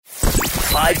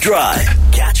5 Drive.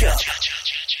 Catch up.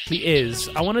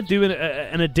 I want to do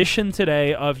an edition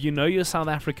today of You Know You're South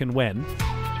African When,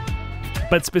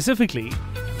 but specifically,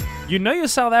 you know you're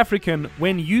South African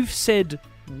when you've said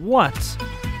what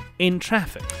in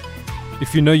traffic.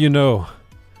 If you know, you know.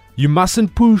 You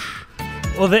mustn't push.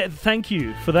 Well, thank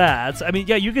you for that. I mean,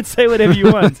 yeah, you could say whatever you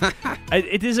want.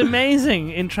 It is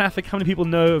amazing in traffic how many people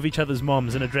know of each other's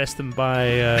moms and address them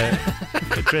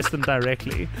address them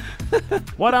directly.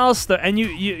 What else, though? And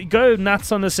you go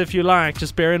nuts on this if you like.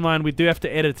 Just bear in mind, we do have to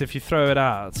edit if you throw it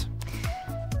out.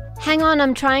 Hang on,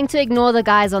 I'm trying to ignore the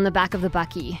guys on the back of the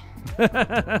bucky.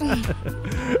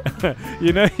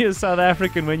 You know you're South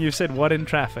African when you've said what in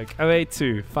traffic.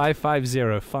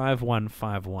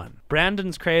 082-550-5151.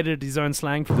 Brandon's created his own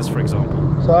slang for this, for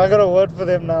example. So I got a word for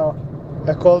them now.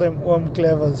 I call them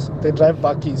Clevers. They drive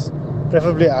buckies,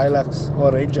 preferably Hilux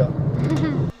or Ranger.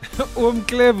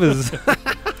 Clevers.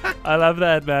 I love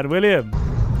that, man. William.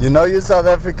 You know you're South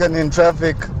African in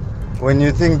traffic when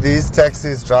you think these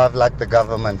taxis drive like the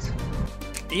government.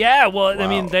 Yeah, well, wow. I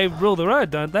mean, they rule the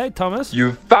road, don't they, Thomas?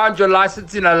 You found your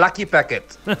license in a lucky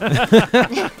packet. Dobby.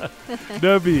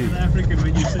 South African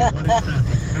when you say what in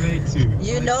traffic.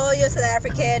 You know you're South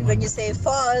African when you say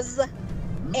Foz,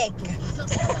 egg.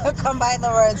 Combine the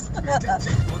words.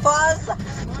 Foz,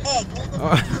 egg.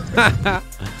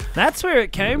 That's where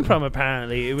it came from,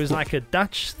 apparently. It was like a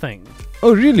Dutch thing.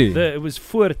 Oh, really? It was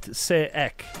voort se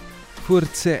ek.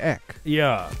 Voort se ek.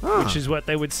 Yeah, which is what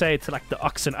they would say to like the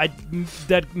oxen.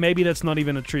 Maybe that's not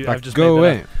even a true. Like I've just go made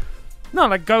away. Up. No,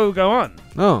 like go on.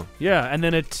 Oh, yeah, and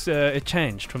then it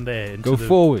changed from there. Into go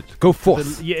forward, go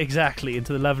forth. Yeah, exactly,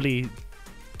 into the lovely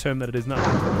term that it is now.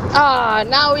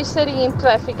 Now we're sitting in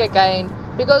traffic again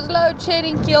because load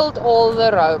shedding killed all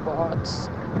the robots.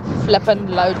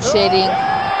 Flippin' load shedding.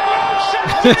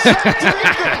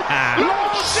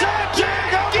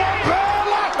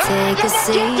 Take a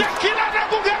seat.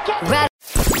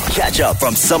 Catch up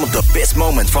from some of the best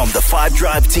moments from the 5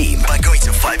 Drive team by going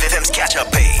to 5FM's catch up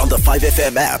page on the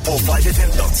 5FM app or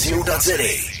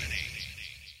 5FM.co.za.